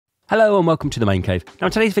Hello and welcome to the Main Cave. Now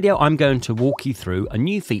in today's video I'm going to walk you through a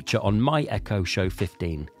new feature on my Echo Show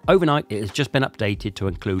 15. Overnight it has just been updated to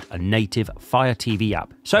include a native Fire TV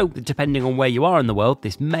app. So depending on where you are in the world,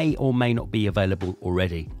 this may or may not be available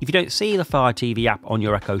already. If you don't see the Fire TV app on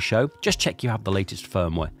your Echo Show, just check you have the latest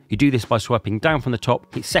firmware. You do this by swiping down from the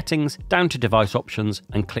top, hit settings, down to device options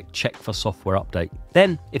and click check for software update.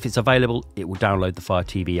 Then if it's available, it will download the Fire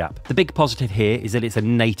TV app. The big positive here is that it's a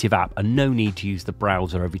native app and no need to use the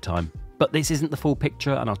browser every time. But this isn't the full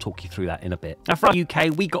picture and I'll talk you through that in a bit. Now for our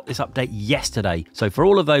UK, we got this update yesterday. So for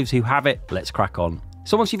all of those who have it, let's crack on.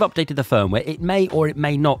 So once you've updated the firmware, it may or it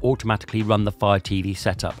may not automatically run the Fire TV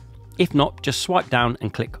setup. If not, just swipe down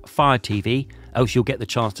and click Fire TV, else you'll get the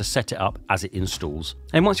chance to set it up as it installs.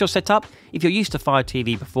 And once you're set up, if you're used to Fire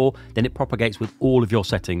TV before, then it propagates with all of your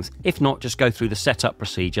settings. If not, just go through the setup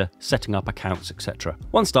procedure, setting up accounts, etc.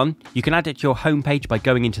 Once done, you can add it to your homepage by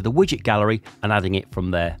going into the widget gallery and adding it from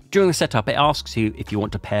there. During the setup, it asks you if you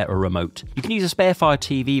want to pair a remote. You can use a spare Fire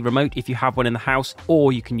TV remote if you have one in the house,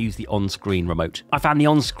 or you can use the on-screen remote. I found the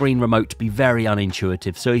on-screen remote to be very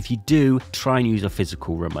unintuitive, so if you do, try and use a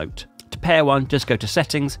physical remote. To pair one, just go to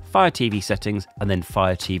Settings, Fire TV Settings, and then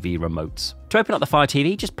Fire TV Remotes. To open up the Fire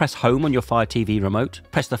TV, just press Home on your Fire TV remote,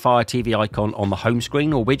 press the Fire TV icon on the home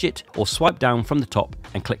screen or widget, or swipe down from the top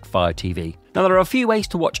and click Fire TV. Now there are a few ways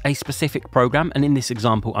to watch a specific program, and in this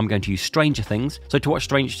example I'm going to use Stranger Things. So to watch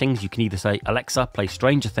Stranger Things, you can either say, Alexa, play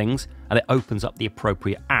Stranger Things, and it opens up the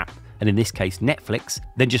appropriate app. And in this case Netflix,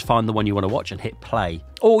 then just find the one you want to watch and hit play.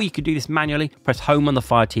 Or you could do this manually, press home on the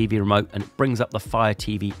Fire TV remote and it brings up the Fire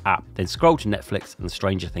TV app, then scroll to Netflix and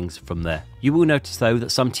Stranger Things from there. You will notice though that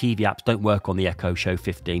some TV apps don't work on the Echo Show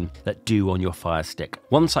 15 that do on your Fire Stick.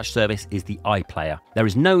 One such service is the iPlayer. There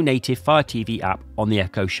is no native Fire TV app on the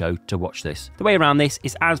Echo Show to watch this. The way around this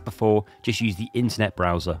is as before, just use the internet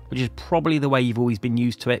browser, which is probably the way you've always been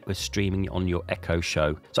used to it with streaming on your Echo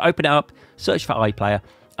Show. So open it up, search for iPlayer,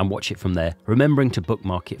 and watch it from there, remembering to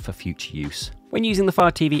bookmark it for future use. When using the Fire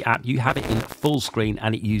TV app, you have it in full screen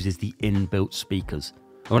and it uses the inbuilt speakers.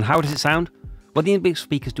 And how does it sound? Well, the inbuilt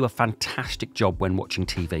speakers do a fantastic job when watching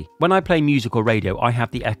TV. When I play music or radio, I have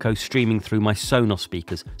the Echo streaming through my Sonos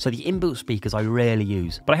speakers, so the inbuilt speakers I rarely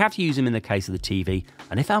use, but I have to use them in the case of the TV,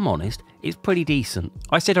 and if I'm honest, it's pretty decent.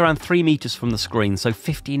 I sit around 3 meters from the screen, so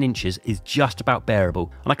 15 inches is just about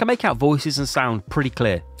bearable, and I can make out voices and sound pretty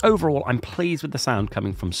clear. Overall, I'm pleased with the sound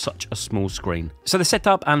coming from such a small screen. So the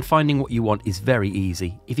setup and finding what you want is very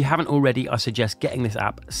easy. If you haven't already, I suggest getting this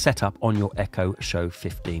app set up on your Echo Show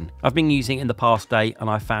 15. I've been using it in the past day and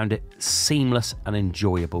I found it seamless and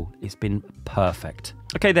enjoyable. It's been perfect.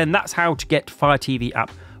 Okay then, that's how to get Fire TV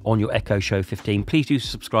app on your Echo Show 15. Please do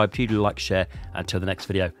subscribe, please do like, share, and until the next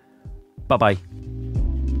video. Bye bye.